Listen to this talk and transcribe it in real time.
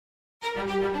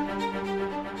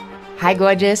Hi,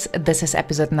 gorgeous. This is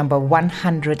episode number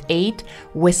 108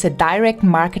 with the direct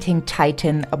marketing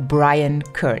titan, Brian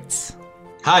Kurtz.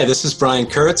 Hi, this is Brian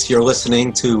Kurtz. You're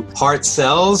listening to Heart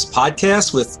Sells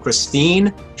podcast with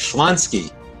Christine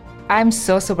Schlonsky. I'm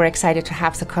so super excited to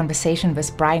have the conversation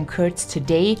with Brian Kurtz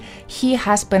today. He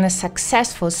has been a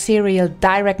successful serial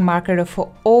direct marketer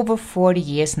for over 40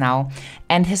 years now.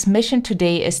 And his mission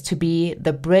today is to be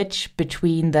the bridge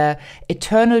between the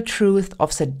eternal truth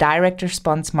of the direct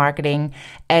response marketing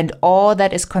and all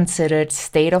that is considered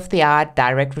state-of-the-art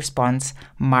direct response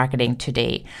marketing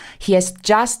today. He has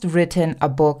just written a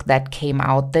book that came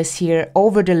out this year,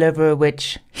 Over Deliver,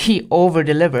 which he over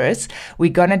delivers.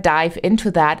 We're gonna dive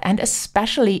into that and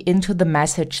especially into the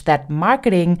message that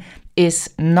marketing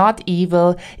is not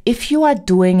evil if you are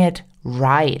doing it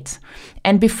right.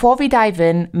 And before we dive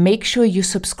in, make sure you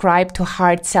subscribe to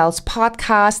Heart Sells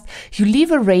podcast. You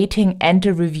leave a rating and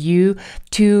a review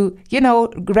to,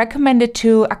 recommend it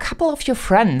to a couple of your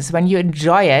friends when you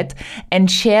enjoy it, and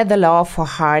share the love for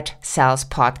Heart Sells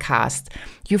podcast.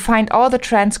 You find all the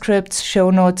transcripts,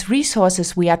 show notes,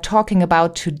 resources we are talking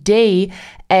about today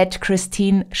at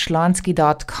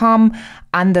christineschlonsky.com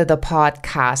under the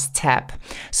podcast tab.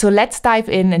 So let's dive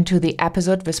into the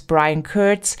episode with Brian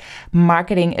Kurtz.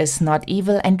 Marketing is not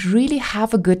evil, and really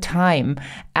have a good time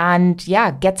and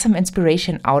get some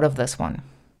inspiration out of this one.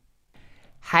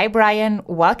 Hi, Brian.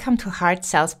 Welcome to Heart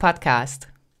Sells podcast.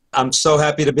 I'm so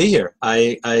happy to be here.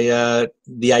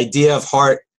 The idea of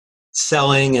heart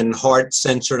selling and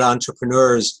heart-centered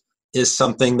entrepreneurs is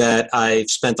something that I've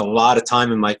spent a lot of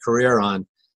time in my career on.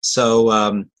 So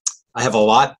I have a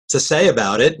lot to say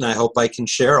about it, and I hope I can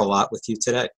share a lot with you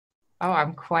today. Oh,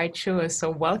 I'm quite sure. So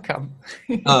welcome.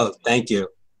 Oh, thank you.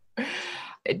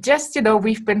 Just,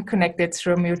 we've been connected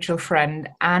through a mutual friend,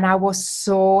 and I was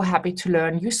so happy to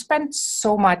learn you spent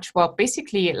so much,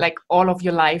 basically like all of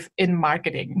your life in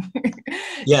marketing.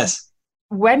 Yes.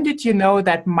 When did you know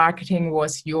that marketing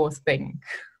was your thing?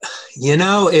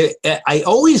 I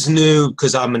always knew,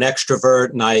 because I'm an extrovert,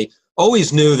 and I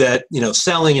always knew that,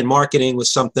 selling and marketing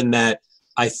was something that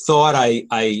I thought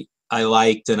I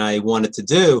liked and I wanted to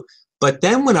do. But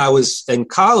then when I was in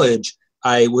college,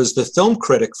 I was the film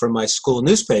critic for my school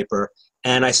newspaper,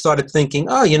 and I started thinking,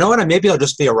 oh, you know what, maybe I'll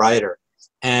just be a writer.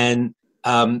 And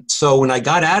so when I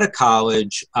got out of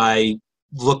college, I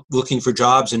looking for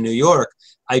jobs in New York.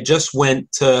 I just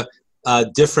went to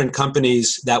different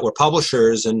companies that were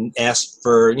publishers and asked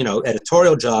for,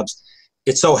 editorial jobs.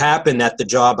 It so happened that the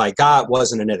job I got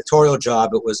wasn't an editorial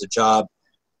job. It was a job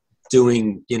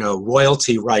doing,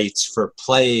 royalty rights for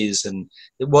plays, and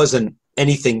it wasn't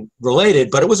anything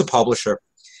related, but it was a publisher.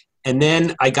 And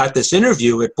then I got this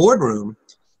interview at Boardroom,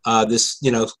 this,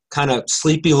 kind of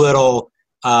sleepy little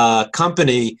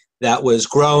company that was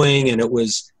growing, and it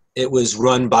was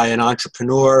run by an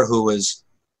entrepreneur who was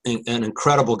an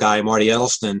incredible guy, Marty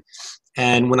Edelston.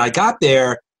 And when I got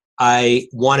there, I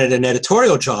wanted an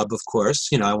editorial job, of course.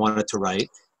 I wanted to write.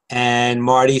 And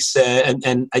Marty said,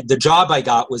 the job I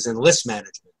got was in list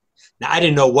management. Now, I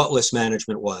didn't know what list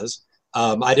management was.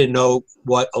 I didn't know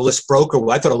what a list broker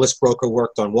was. I thought a list broker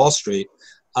worked on Wall Street.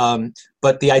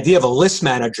 But the idea of a list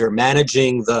manager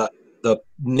managing the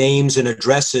names and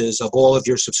addresses of all of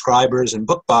your subscribers and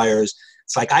book buyers,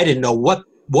 it's like I didn't know what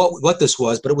this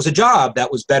was, but it was a job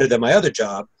that was better than my other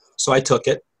job. So I took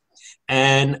it,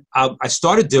 and I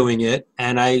started doing it,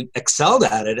 and I excelled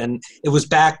at it. And it was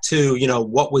back to,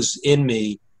 what was in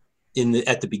me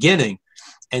at the beginning.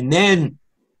 And then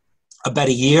about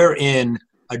a year in,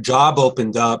 a job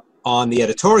opened up on the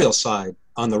editorial side,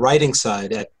 on the writing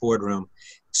side at Boardroom.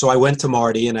 So I went to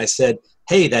Marty and I said,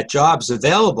 hey, that job's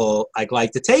available. I'd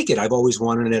like to take it. I've always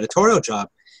wanted an editorial job.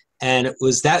 And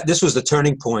this was the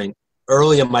turning point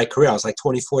early in my career. I was like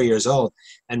 24 years old.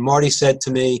 And Marty said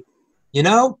to me,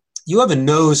 you have a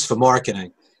nose for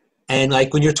marketing. And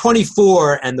like when you're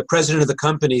 24 and the president of the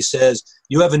company says,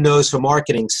 you have a nose for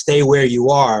marketing, stay where you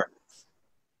are.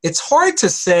 It's hard to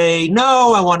say,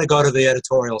 no, I want to go to the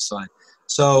editorial side.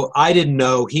 So I didn't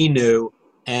know, he knew,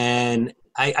 and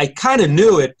I kind of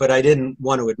knew it, but I didn't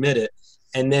want to admit it.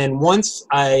 And then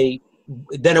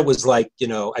then it was like,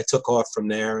 I took off from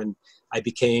there, and I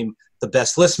became the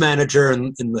best list manager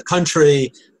in the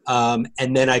country.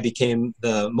 And then I became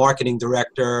the marketing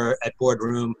director at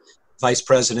Boardroom, vice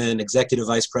president, executive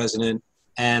vice president,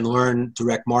 and learned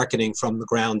direct marketing from the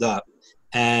ground up.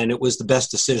 And it was the best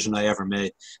decision I ever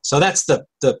made. So that's the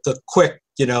quick,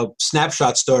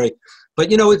 snapshot story. But,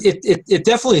 it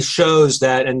definitely shows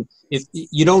that. And if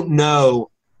you don't know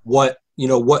what, you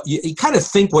kind of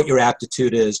think what your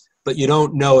aptitude is, but you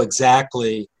don't know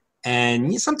exactly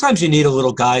and sometimes you need a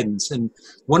little guidance. And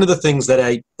one of the things that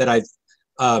I've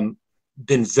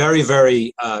been very,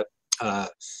 very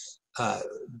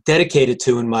dedicated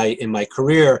to in my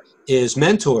career is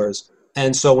mentors.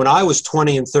 And so when I was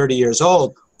 20 and 30 years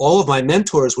old, all of my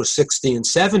mentors were 60 and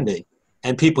 70.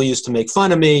 And people used to make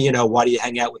fun of me, you know, why do you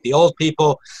hang out with the old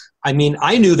people? I mean,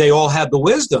 I knew they all had the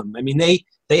wisdom. I mean,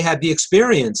 they had the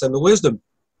experience and the wisdom.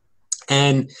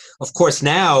 And of course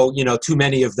now, you know, too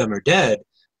many of them are dead,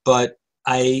 but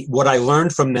what I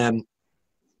learned from them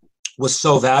was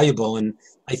so valuable. And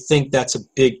I think that's a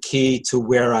big key to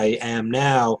where I am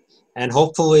now. And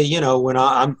hopefully, you know, when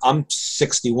I'm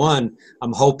 61,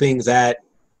 I'm hoping that,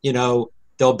 you know,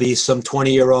 there'll be some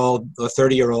 20-year-old or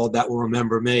 30-year-old that will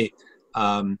remember me.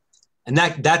 And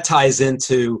that ties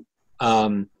into,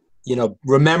 you know,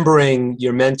 remembering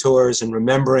your mentors and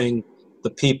remembering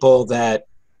the people that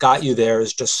got you there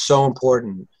is just so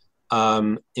important.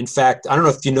 In fact, I don't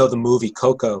know if you know the movie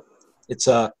Coco. It's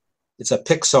a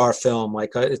Pixar film,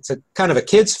 it's a kind of a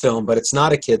kid's film, but it's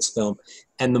not a kid's film.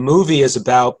 And the movie is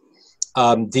about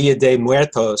Dia de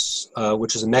Muertos,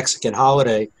 which is a Mexican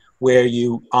holiday where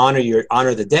you honor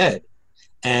the dead,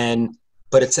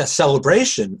 but it's a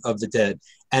celebration of the dead.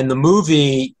 And the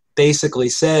movie basically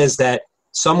says that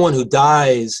someone who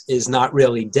dies is not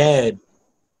really dead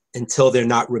until they're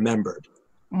not remembered.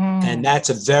 And that's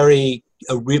a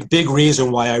big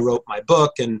reason why I wrote my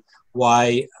book and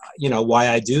why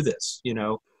I do this. You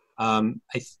know,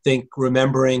 I think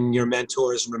remembering your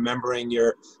mentors, remembering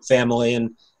your family,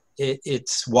 and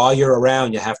it's while you're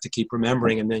around, you have to keep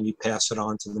remembering, and then you pass it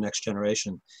on to the next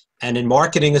generation. And in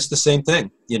marketing, it's the same thing.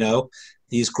 You know,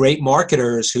 these great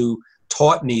marketers who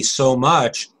taught me so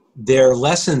much, their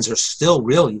lessons are still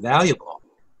really valuable.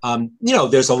 You know,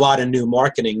 there's a lot of new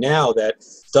marketing now that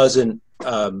doesn't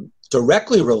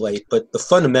directly relate, but the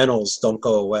fundamentals don't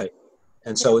go away.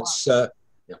 And so it's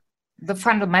the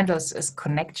fundamentals is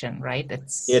connection, right?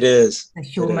 It is a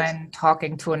human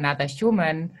talking to another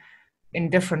human in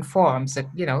different forms. It,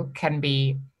 you know, can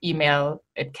be email,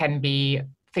 it can be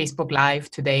Facebook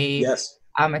Live today. Yes.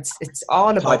 It's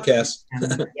all about podcast.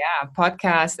 Yeah,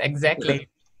 podcast, exactly.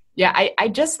 Yeah, I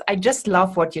just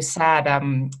love what you said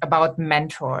about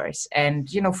mentors. And,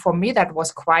 you know, for me, that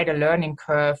was quite a learning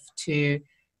curve to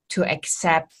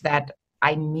accept that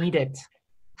I needed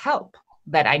help,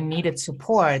 that I needed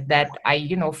support, that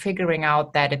figuring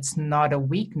out that it's not a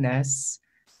weakness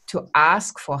to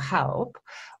ask for help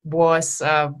was,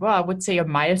 I would say, a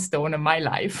milestone in my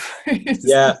life.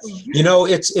 Yeah. You know,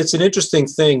 it's an interesting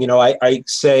thing. You know, I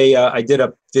say I did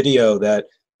a video that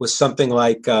was something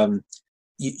like,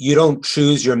 you don't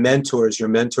choose your mentors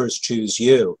choose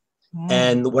you.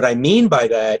 And what I mean by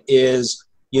that is,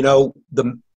 you know,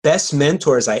 the best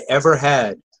mentors I ever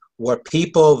had were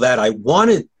people that I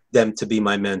wanted them to be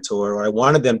my mentor, or I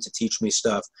wanted them to teach me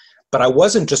stuff, but I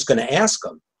wasn't just going to ask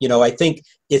them. You know, I think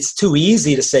it's too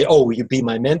easy to say, oh, will you be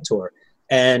my mentor?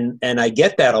 And I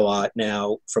get that a lot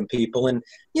now from people. And,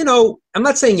 you know, I'm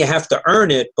not saying you have to earn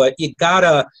it, but you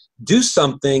gotta do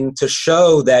something to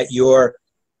show that you're,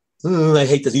 I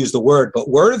hate to use the word, but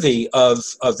worthy of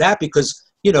that, because,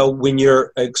 you know, when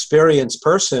you're an experienced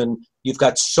person, you've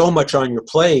got so much on your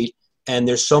plate and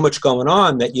there's so much going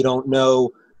on that you don't know,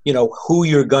 you know, who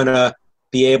you're going to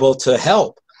be able to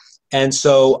help. And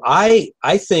so I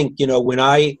think, you know, when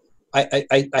I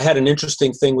had an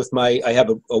interesting thing with I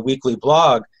have a weekly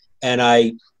blog, and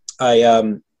I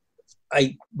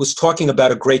was talking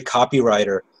about a great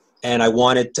copywriter, and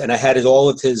I had all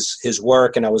of his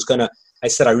work, and I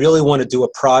said, I really want to do a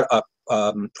product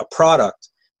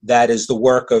that is the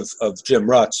work of Jim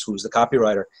Rutz, who's the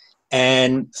copywriter.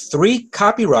 And 3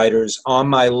 copywriters on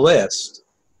my list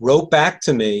wrote back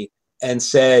to me and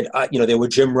said, you know, they were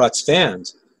Jim Rutz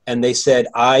fans. And they said,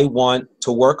 I want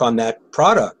to work on that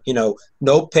product, you know,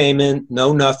 no payment,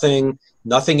 nothing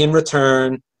in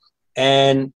return.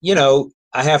 And, you know,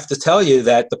 I have to tell you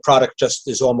that the product just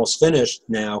is almost finished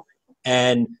now.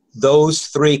 And those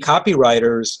 3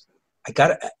 copywriters,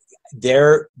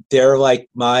 they're like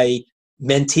my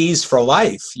mentees for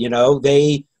life. You know,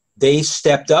 they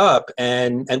stepped up,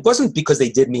 and it wasn't because they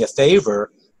did me a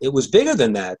favor. It was bigger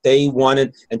than that. They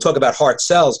wanted, and talk about heart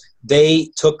sells, they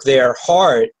took their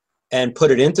heart and put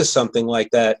it into something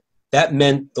like that. That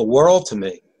meant the world to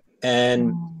me.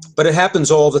 But it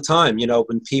happens all the time, you know,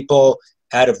 when people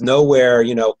out of nowhere,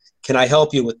 you know, can I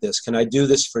help you with this? Can I do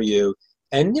this for you?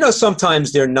 And, you know,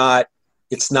 sometimes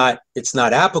it's not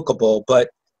applicable, but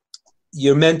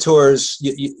your mentors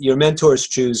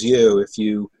choose you if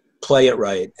you play it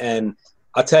right. And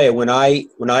I'll tell you, when I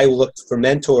looked for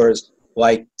mentors,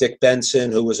 like Dick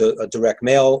Benson, who was a direct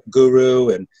mail guru,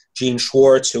 and Gene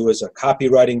Schwartz, who was a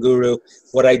copywriting guru.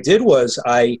 What I did was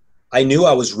I knew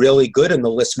I was really good in the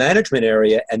list management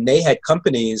area, and they had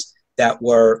companies that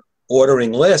were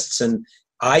ordering lists, and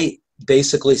I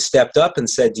basically stepped up and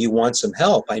said, do you want some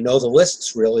help? I know the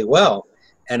lists really well.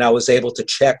 And I was able to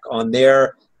check on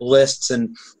their lists.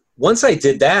 And once I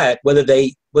did that, whether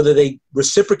they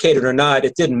reciprocated or not,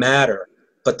 it didn't matter.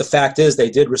 But the fact is they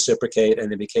did reciprocate,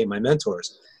 and they became my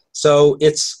mentors. So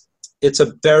it's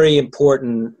a very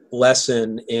important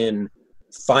lesson in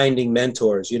finding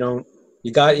mentors. You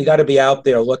got to be out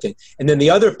there looking. And then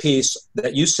the other piece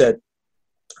that you said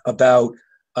about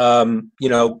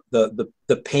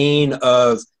the pain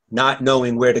of not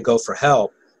knowing where to go for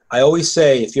help. I always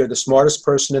say, if you're the smartest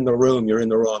person in the room, you're in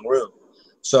the wrong room.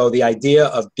 So the idea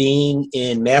of being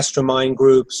in mastermind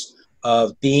groups,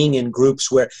 of being in groups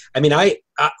where, I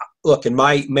look, in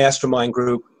my mastermind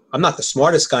group, I'm not the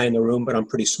smartest guy in the room, but I'm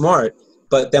pretty smart.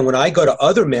 But then when I go to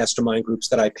other mastermind groups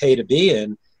that I pay to be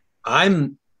in, I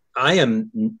am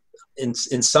in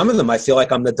some of them, I feel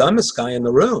like I'm the dumbest guy in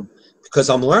the room because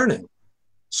I'm learning.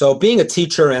 So being a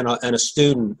teacher and a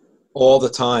student all the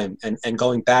time and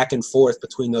going back and forth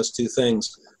between those two things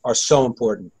are so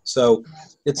important. So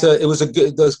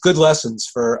those good lessons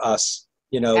for us,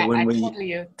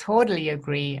 I totally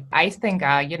agree. I think,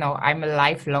 I'm a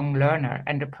lifelong learner,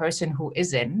 and the person who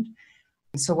isn't.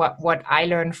 So what I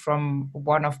learned from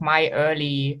one of my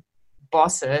early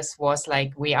bosses was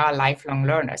like, we are lifelong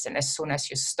learners. And as soon as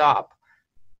you stop,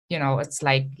 it's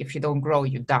like, if you don't grow,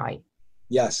 you die.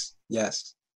 Yes.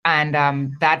 And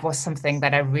that was something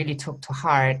that I really took to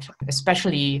heart,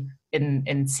 especially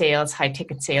in sales, high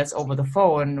ticket sales over the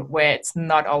phone, where it's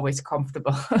not always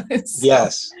comfortable. So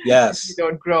yes. if you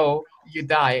don't grow, you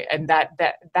die. And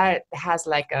that has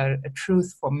like a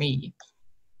truth for me.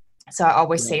 So I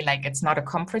always say, like, it's not a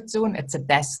comfort zone, it's a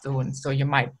death zone. So you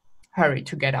might hurry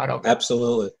to get out of it.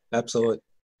 Absolutely.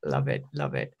 Love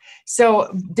it.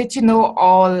 So did you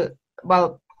know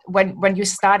when you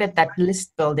started that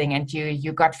list building and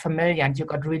you got familiar and you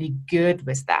got really good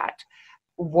with that,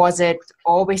 was it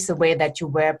always the way that you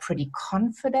were pretty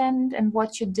confident in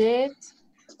what you did?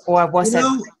 Or was it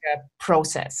like a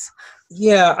process?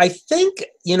 Yeah, I think,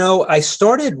 I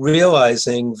started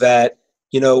realizing that,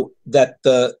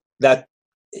 that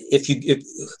if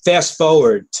fast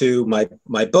forward to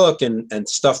my book and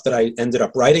stuff that I ended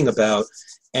up writing about,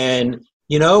 and,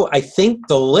 I think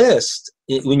the list,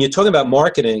 when you're talking about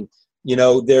marketing,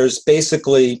 there's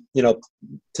basically,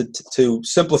 to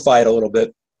simplify it a little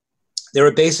bit, there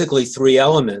are basically three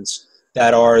elements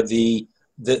that are the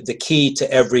key to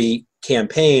every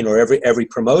campaign or every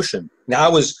promotion. Now, I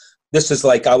was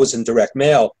in direct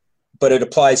mail, but it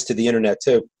applies to the internet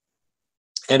too.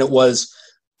 And it was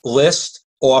list,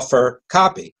 offer,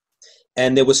 copy.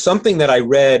 And there was something that I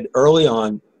read early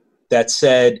on that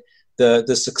said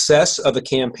the success of a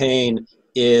campaign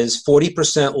is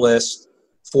 40% list,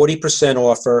 40%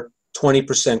 offer,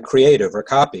 20% creative or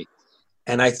copy.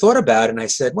 And I thought about it and I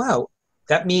said, wow,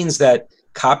 that means that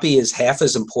copy is half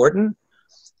as important.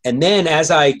 And then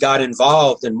as I got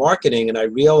involved in marketing and I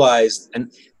realized,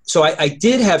 and so I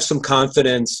did have some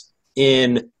confidence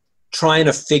in trying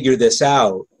to figure this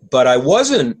out, but it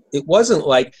wasn't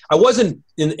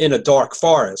in a dark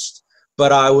forest,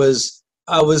 but I was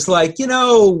like,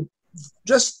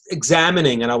 just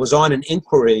examining, and I was on an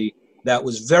inquiry that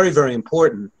was very, very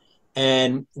important.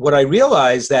 And what I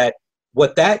realized that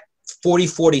what that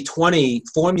 40-40-20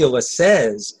 formula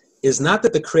says is not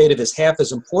that the creative is half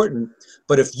as important,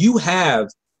 but if you have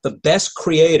the best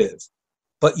creative,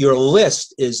 but your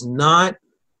list is not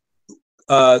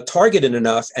targeted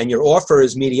enough and your offer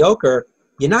is mediocre,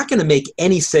 you're not going to make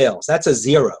any sales. That's a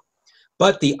zero.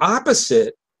 But the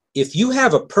opposite, if you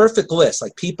have a perfect list,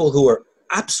 like people who are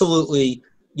absolutely,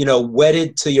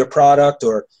 wedded to your product,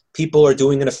 or people are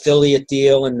doing an affiliate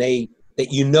deal and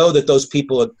that those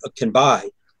people can buy,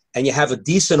 and you have a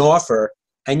decent offer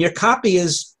and your copy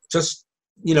is just,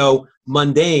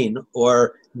 mundane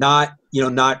or not,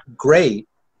 not great,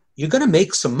 you're going to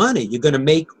make some money. You're going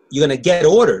to get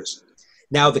orders.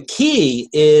 Now, the key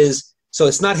is, so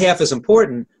it's not half as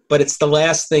important, but it's the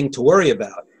last thing to worry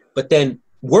about. But then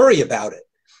worry about it.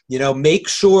 Make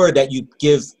sure that you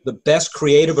give the best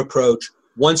creative approach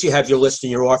once you have your list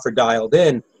and your offer dialed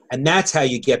in. And that's how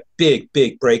you get big,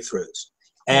 big breakthroughs.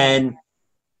 And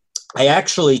I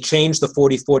actually changed the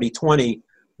 40-40-20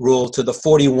 rule to the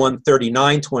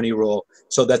 41-39-20 rule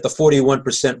so that the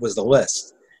 41% was the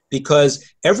list. Because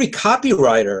every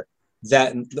copywriter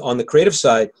that on the creative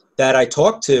side that I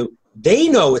talk to, they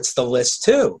know it's the list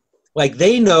too. Like,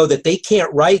 they know that they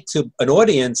can't write to an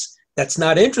audience that's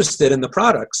not interested in the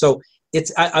product. So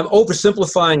I'm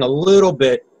oversimplifying a little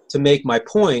bit to make my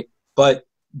point, but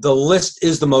the list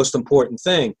is the most important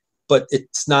thing. But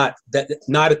it's not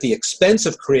at the expense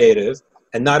of creative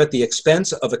and not at the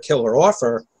expense of a killer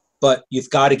offer. But you've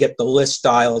got to get the list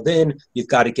dialed in. You've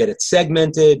got to get it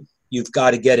segmented. You've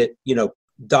got to get it,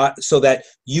 so that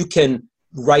you can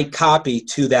write copy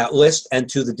to that list and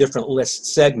to the different list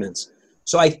segments.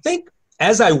 So I think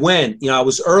as I went, I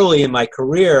was early in my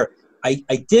career. I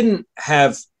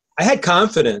had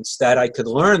confidence that I could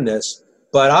learn this,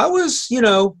 but I was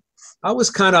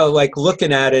kind of like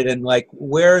looking at it and like,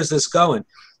 where is this going?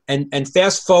 And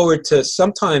fast forward to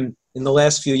sometime in the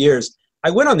last few years, I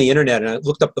went on the internet and I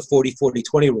looked up the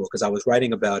 40-40-20 rule because I was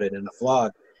writing about it in a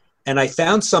blog. And I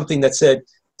found something that said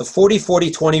the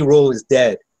 40-40-20 rule is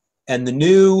dead. And the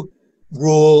new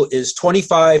rule is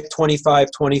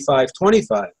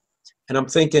 25-25-25-25. And I'm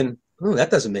thinking,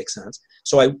 that doesn't make sense.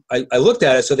 So I looked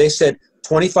at it. So they said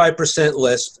 25%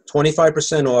 list,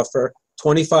 25% offer,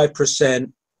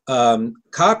 25%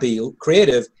 copy,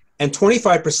 creative, and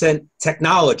 25%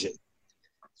 technology.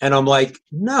 And I'm like,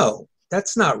 no,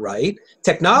 that's not right.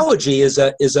 Technology is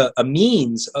a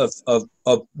means of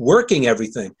working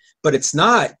everything, but it's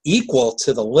not equal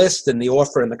to the list and the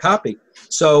offer and the copy.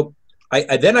 So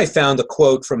I found a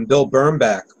quote from Bill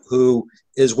Bernbach, who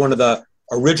is one of the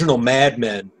original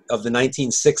madmen of the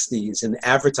 1960s in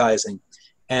advertising.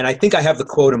 And I think I have the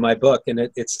quote in my book, and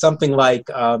it's something like,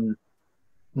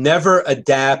 never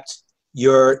adapt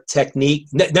your technique,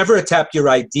 never adapt your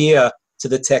idea to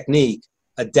the technique,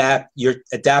 adapt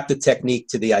the technique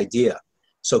to the idea.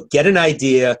 So get an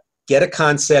idea, get a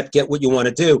concept, get what you want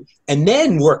to do, and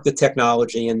then work the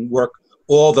technology and work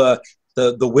all the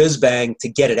whiz bang to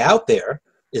get it out there.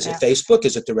 Is it Facebook?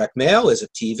 Is it direct mail? Is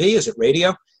it TV? Is it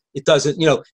radio? It doesn't,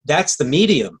 that's the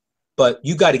medium, but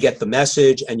you got to get the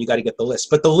message and you got to get the list.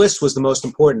 But the list was the most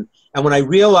important. And when I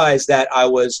realized that I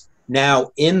was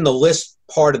now in the list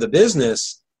part of the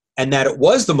business and that it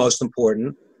was the most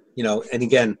important, and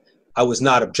again, I was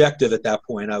not objective at that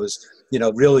point. I was,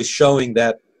 really showing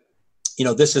that,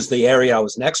 this is the area I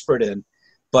was an expert in,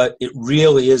 but it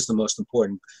really is the most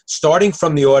important. Starting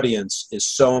from the audience is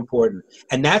so important.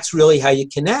 And that's really how you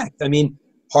connect. I mean,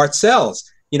 heart sells.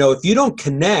 If you don't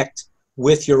connect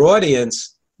with your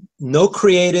audience, no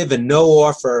creative and no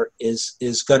offer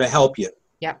is going to help you.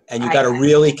 Yeah. And you got to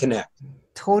really connect.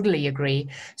 Totally agree.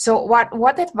 So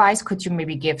what advice could you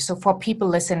maybe give? So for people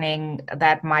listening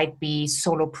that might be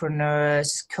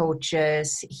solopreneurs,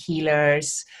 coaches,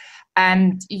 healers,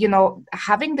 and,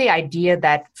 having the idea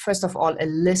that, first of all, a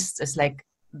list is like,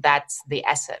 that's the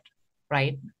asset,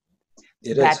 right?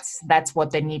 That's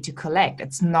what they need to collect.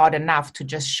 It's not enough to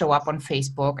just show up on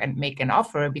Facebook and make an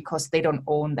offer because they don't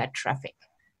own that traffic.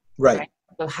 Right.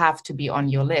 Will have to be on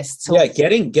your list. So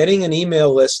getting an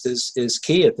email list is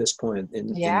key at this point.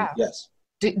 Yes.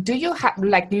 Do you have,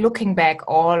 like, looking back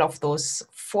all of those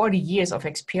 40 years of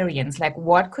experience, like,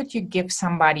 what could you give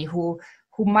somebody who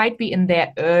might be in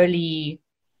their early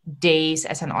days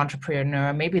as an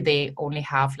entrepreneur? Maybe they only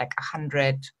have like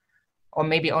 100 or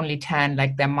maybe only 10,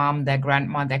 like their mom, their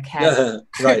grandma, their cat.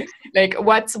 Right. Like,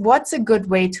 what's a good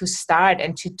way to start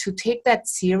and to take that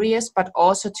serious, but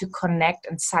also to connect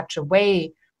in such a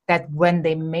way that when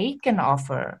they make an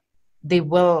offer, they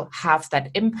will have that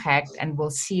impact and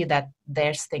will see that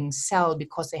their things sell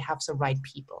because they have the right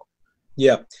people.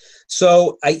 Yeah.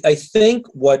 So I think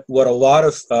what a lot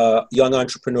of young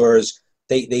entrepreneurs,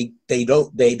 they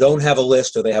don't have a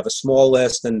list, or they have a small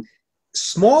list, and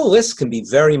small lists can be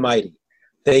very mighty.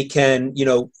 They can,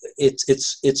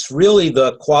 it's really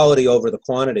the quality over the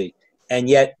quantity, and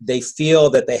yet they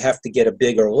feel that they have to get a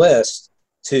bigger list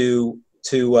to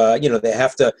they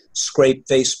have to scrape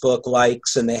Facebook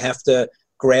likes and they have to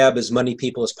grab as many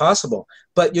people as possible.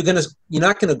 But you're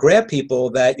not going to grab people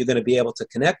that you're going to be able to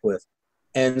connect with.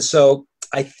 And so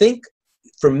I think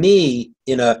for me,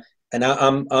 I'm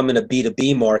in a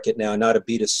B2B market now, not a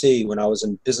B2C. When I was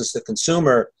in business to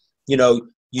consumer,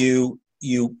 you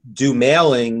do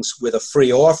mailings with a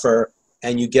free offer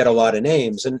and you get a lot of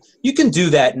names. And you can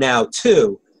do that now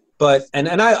too. But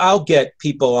I'll get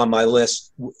people on my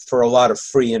list for a lot of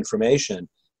free information.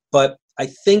 But I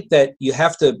think that you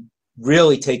have to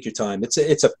really take your time. It's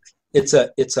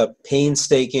a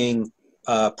painstaking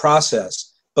process.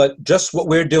 But just what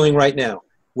we're doing right now,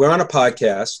 we're on a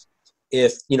podcast.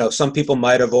 If, some people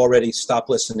might have already stopped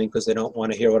listening because they don't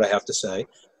want to hear what I have to say.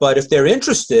 But if they're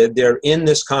interested, they're in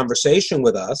this conversation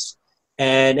with us.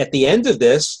 And at the end of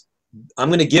this, I'm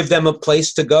going to give them a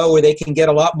place to go where they can get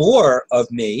a lot more of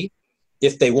me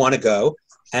if they want to go.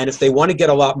 And if they want to get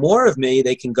a lot more of me,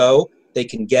 they can go They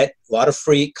can get a lot of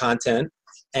free content.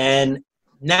 And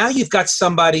now you've got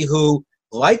somebody who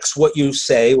likes what you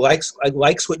say, likes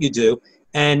what you do.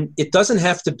 And it doesn't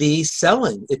have to be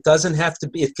selling. It doesn't have to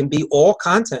be, it can be all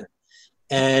content.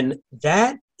 And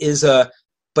that is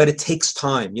but it takes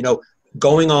time.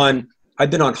 I've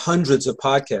been on hundreds of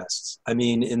podcasts,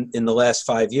 in the last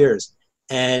 5 years.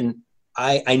 And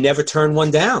I never turn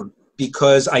one down,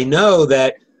 because I know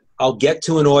that I'll get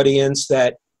to an audience,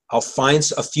 that I'll find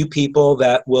a few people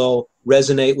that will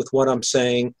resonate with what I'm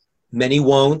saying. Many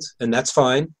won't, and that's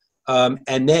fine.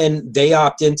 And then they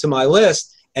opt into my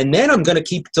list, and then I'm going to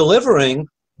keep delivering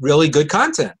really good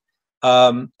content.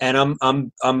 And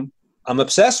I'm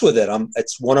obsessed with it.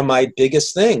 It's one of my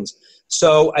biggest things.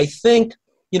 So I think,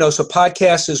 so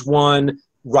podcast is one.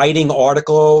 Writing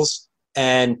articles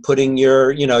and putting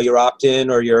your opt-in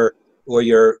or your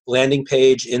landing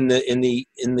page in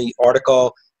the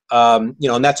article,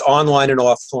 and that's online and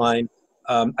offline.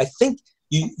 I think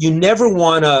you never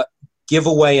want to give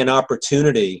away an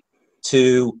opportunity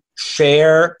to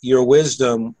share your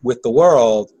wisdom with the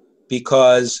world,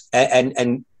 because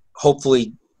and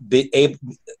hopefully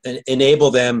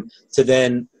enable them to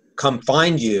then come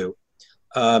find you.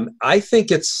 I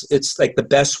think it's like the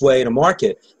best way to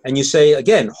market. And you say,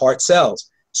 again, heart sells.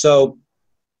 So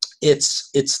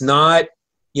it's not,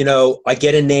 I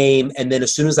get a name, and then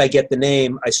as soon as I get the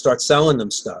name, I start selling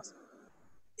them stuff.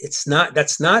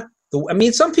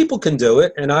 Some people can do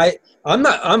it. And I'm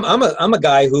a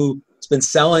guy who's been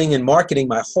selling and marketing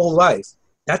my whole life.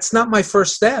 That's not my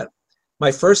first step.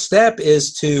 My first step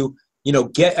is to,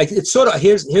 it's sort of,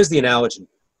 here's the analogy.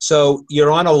 So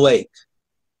you're on a lake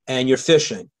and you're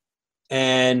fishing.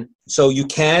 And so you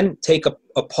can take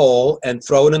a pole and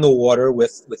throw it in the water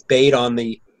with bait on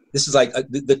this is like,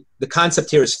 the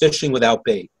concept here is fishing without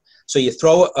bait. So you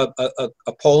throw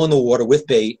a pole in the water with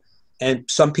bait, and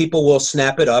some people will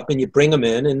snap it up, and you bring them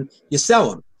in and you sell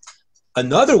them.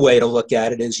 Another way to look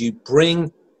at it is you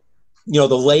bring, the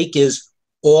lake is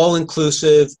all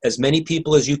inclusive, as many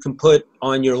people as you can put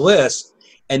on your list,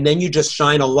 and then you just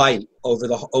shine a light over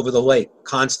the lake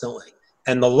constantly.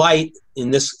 And the light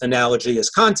in this analogy is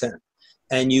content.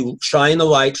 And you shine the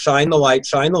light,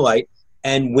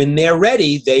 and when they're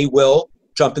ready, they will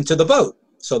jump into the boat.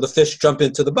 So the fish jump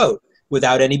into the boat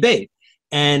without any bait.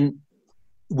 And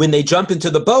when they jump into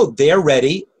the boat, they're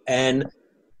ready, and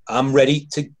I'm ready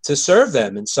to serve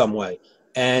them in some way.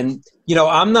 And,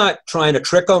 I'm not trying to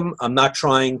trick them. I'm not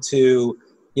trying to,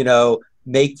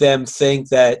 make them think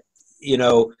that,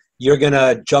 you're going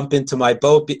to jump into my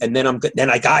boat and then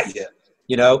I got you,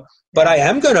 but I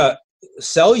am going to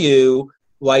sell you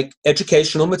like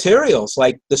educational materials,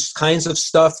 like this kinds of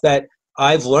stuff that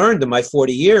I've learned in my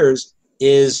 40 years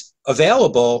is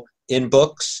available in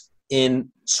books,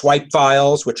 in swipe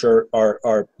files, which are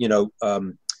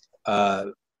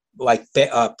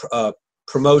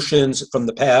promotions from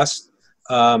the past.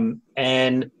 I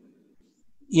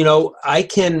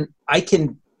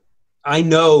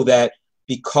know that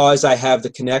because I have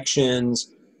the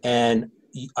connections, and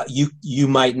you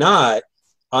might not,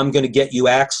 I'm going to get you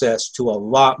access to a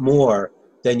lot more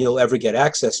than you'll ever get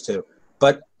access to.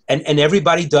 But and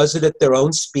everybody does it at their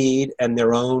own speed and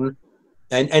their own.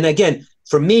 And again,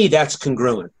 for me, that's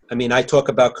congruent. I talk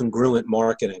about congruent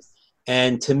marketing.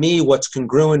 And to me, what's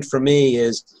congruent for me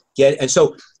is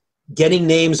getting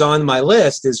names on my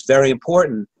list is very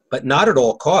important, but not at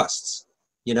all costs,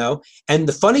 And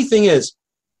the funny thing is,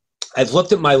 I've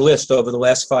looked at my list over the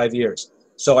last 5 years.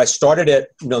 So I started at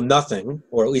nothing,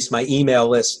 or at least my email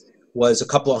list was a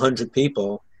couple of hundred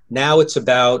people. Now it's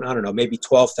about, I don't know, maybe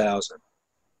 12,000,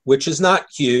 which is not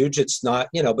huge. It's not,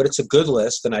 but it's a good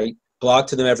list, and I blog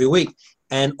to them every week.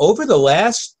 And over the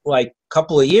last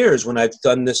couple of years, when I've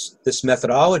done this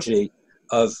methodology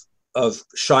of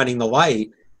shining the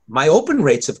light, my open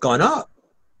rates have gone up,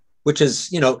 which is,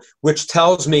 which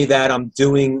tells me that I'm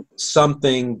doing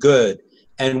something good.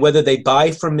 And whether they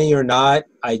buy from me or not,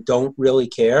 I don't really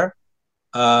care.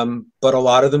 But a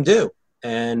lot of them do.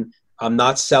 And I'm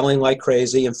not selling like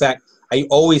crazy. In fact, I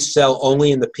always sell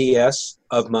only in the PS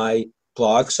of my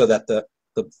blog, so that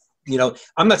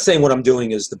I'm not saying what I'm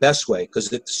doing is the best way,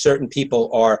 because if certain people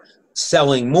are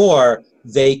selling more,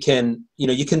 they can,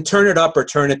 you can turn it up or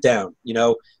turn it down.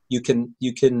 You can,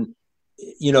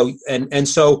 and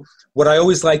so what I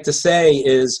always like to say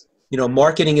is,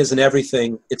 marketing isn't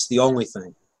everything. It's the only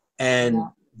thing. And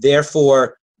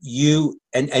therefore you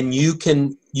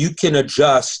can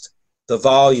adjust the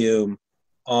volume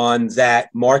on that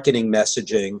marketing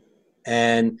messaging.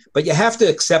 But you have to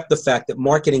accept the fact that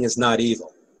marketing is not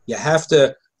evil. You have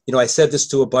to, I said this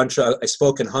to I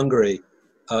spoke in Hungary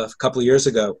a couple of years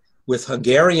ago, with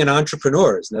Hungarian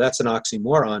entrepreneurs. Now that's an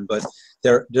oxymoron, but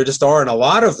there just aren't a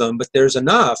lot of them, but there's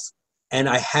enough. And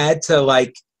I had to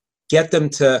like get them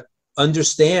to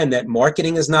understand that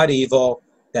marketing is not evil,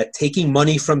 that taking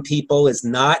money from people is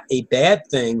not a bad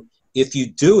thing if you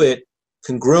do it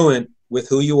congruent with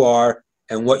who you are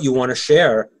and what you want to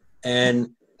share. And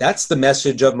that's the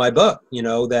message of my book,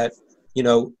 that,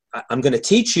 I'm going to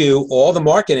teach you all the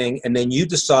marketing, and then you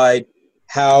decide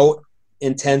how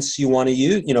intense you want to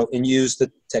use, and use the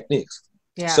techniques.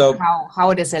 Yeah. So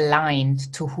how it is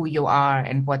aligned to who you are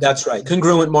and what. That's right.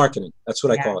 Congruent marketing. That's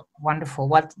what I call it. Wonderful.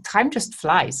 Well, time just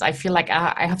flies. I feel like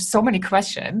I have so many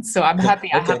questions, so I'm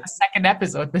happy Okay. I have a second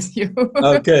episode with you.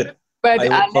 Oh, good. But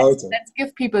let's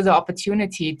give people the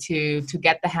opportunity to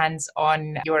get the hands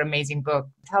on your amazing book.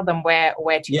 Tell them where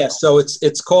to go. So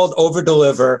it's called Over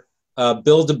Deliver,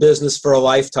 Build a Business for a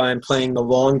Lifetime, Playing the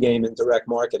Long Game in Direct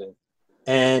Marketing.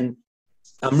 And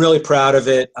I'm really proud of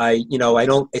it.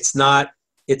 It's not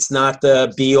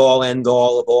the be all end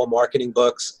all of all marketing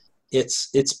books.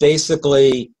 It's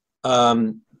basically,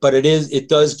 but it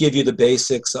does give you the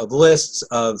basics of lists,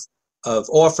 of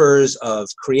offers, of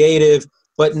creative,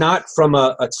 but not from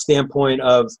a standpoint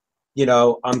of,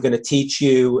 I'm going to teach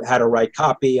you how to write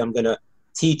copy. I'm going to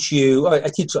teach you, I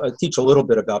teach a little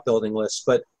bit about building lists,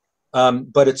 but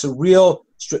it's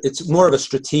it's more of a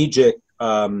strategic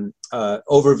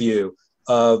overview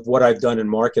of what I've done in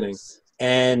marketing.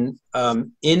 And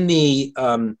in the,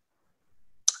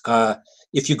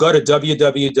 if you go to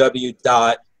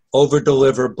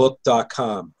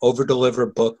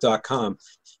www.overdeliverbook.com,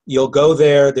 you'll go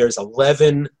there. There's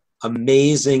 11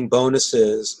 amazing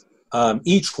bonuses.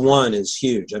 Each one is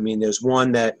huge. I mean, there's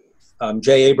one that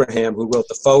Jay Abraham, who wrote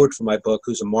the foreword for my book,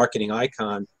 who's a marketing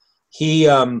icon, he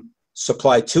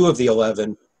supplied 2 of the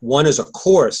 11. One is a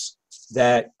course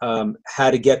that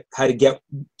how to get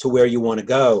to where you want to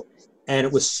go. And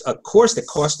it was a course that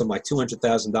cost him like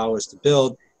 $200,000 to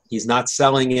build. He's not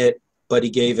selling it, but he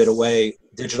gave it away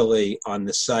digitally on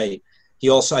the site. I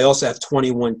also have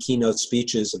 21 keynote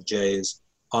speeches of Jay's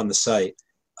on the site.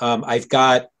 I've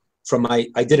got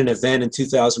I did an event in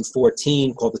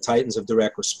 2014 called the Titans of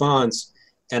Direct Response,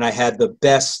 and I had the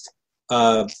best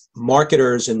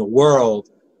marketers in the world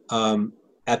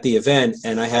at the event,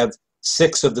 and I have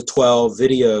 6 of the 12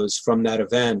 videos from that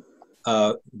event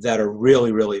that are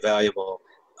really, really valuable.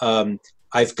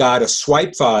 I've got a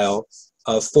swipe file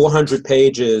of 400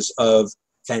 pages of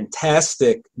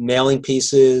fantastic mailing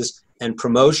pieces and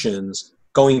promotions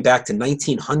going back to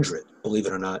 1900, believe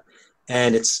it or not.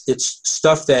 And it's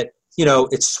stuff that,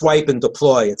 it's swipe and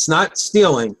deploy. It's not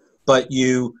stealing, but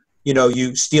you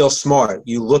steal smart.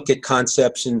 You look at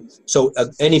concepts. And so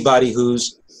anybody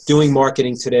who's doing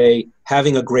marketing today,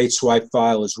 having a great swipe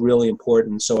file is really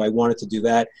important. So I wanted to do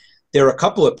that. There are a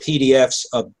couple of PDFs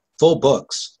of full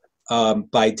books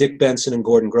by Dick Benson and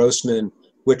Gordon Grossman,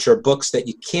 which are books that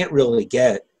you can't really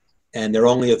get, and they're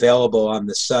only available on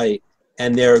the site.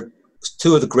 And they're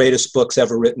 2 of the greatest books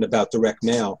ever written about direct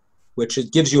mail, which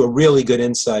it gives you a really good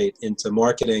insight into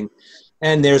marketing.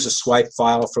 And there's a swipe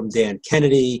file from Dan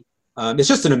Kennedy. It's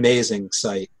just an amazing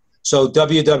site. So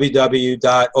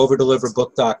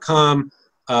www.overdeliverbook.com.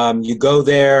 You go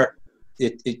there,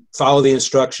 follow the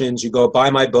instructions, you go buy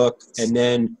my book, and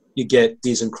then you get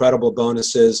these incredible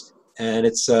bonuses. And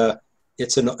I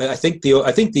think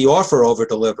the offer over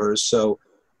delivers. So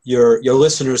your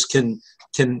listeners can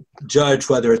judge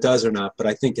whether it does or not, but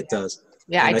I think it does.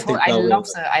 Yeah, I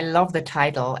love the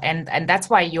title, and that's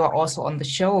why you are also on the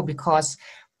show, because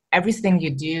everything you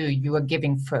do, you are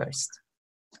giving first.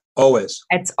 Always.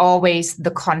 It's always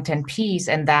the content piece,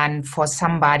 and then for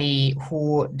somebody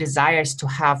who desires to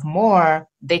have more,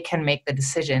 they can make the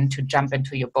decision to jump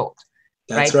into your boat.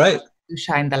 That's right. To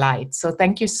shine the light. So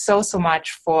thank you so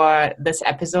much for this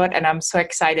episode, and I'm so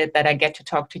excited that I get to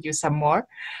talk to you some more.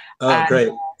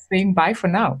 Great. Saying bye for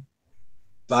now.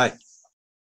 Bye.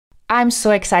 I'm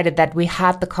so excited that we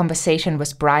had the conversation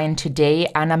with Brian today,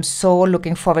 and I'm so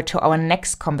looking forward to our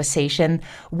next conversation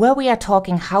where we are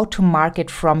talking how to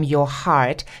market from your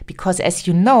heart, because as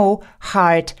you know,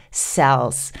 heart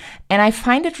sells. And I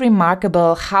find it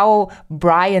remarkable how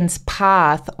Brian's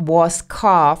path was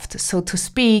carved, so to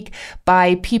speak,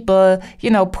 by people,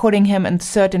 putting him in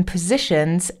certain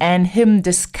positions and him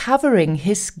discovering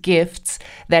his gifts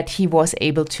that he was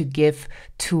able to give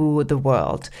to the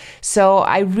world. So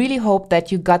I really hope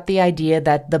that you got the idea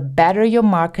that the better your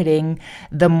marketing,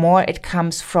 the more it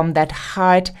comes from that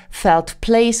heartfelt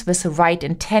place with the right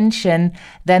intention,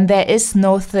 then there is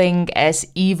no thing as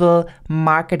evil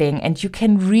marketing, and you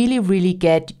can really, really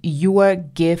get your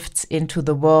gifts into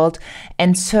the world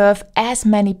and serve as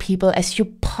many people as you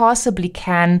possibly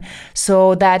can,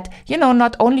 so that,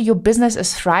 not only your business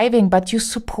is thriving, but you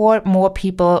support more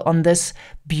people on this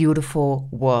beautiful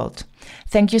world.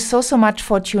 Thank you so much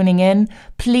for tuning in.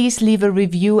 Please leave a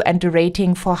review and a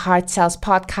rating for Heart Sells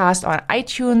Podcast on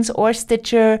iTunes or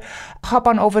Stitcher. Hop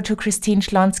on over to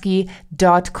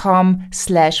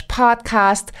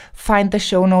christineschlonski.com/podcast. Find the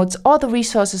show notes, all the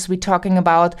resources we're talking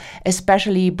about,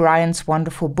 especially Brian's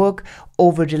wonderful book,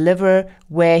 Over Deliver,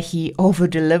 where he over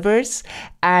delivers,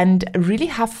 and really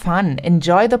have fun.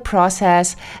 Enjoy the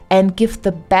process and give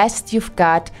the best you've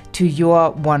got to your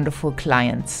wonderful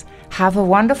clients. Have a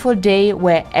wonderful day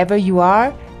wherever you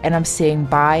are, and I'm saying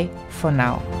bye for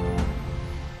now.